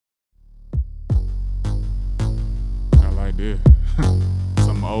Yeah.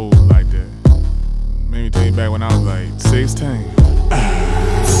 Something old like that. Made me take back when I was like 16.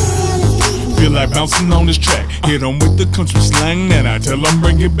 Feel like bouncing on this track. Hit 'em with the country slang and I tell 'em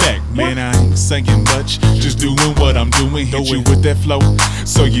bring it back. Man, I ain't singing much, just doing what I'm doing. Hit you with that flow,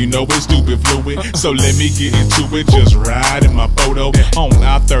 so you know it's stupid fluid. So let me get into it, just ride in my photo. On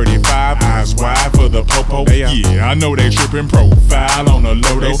I-35, eyes wide for the popo. Yeah, I know they tripping profile on a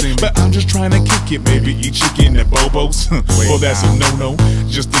Lodo, but I'm just trying to kick it, maybe eat chicken at Bobo's. Well, that's a no-no,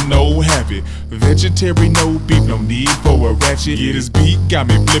 just a no habit. Vegetarian, no beef, no need for a ratchet. Yeah, this beat got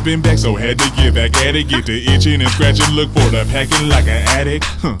me flipping back, so had to get back at it. Get to itching and scratching, look for the packing like an addict.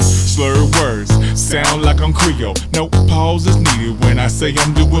 Slurred words, sound like I'm Creole. No pause is needed when I say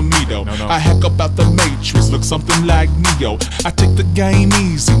I'm doing me though. I hack up out the matrix, look something like Neo. I take the game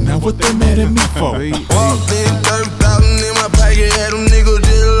easy, now what they mad at me for? Walked in, 30,000 in my pocket, had them niggas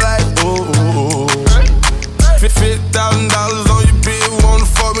just like, $50,000 on your bill, wanna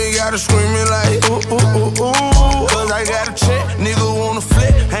fuck me, gotta scream.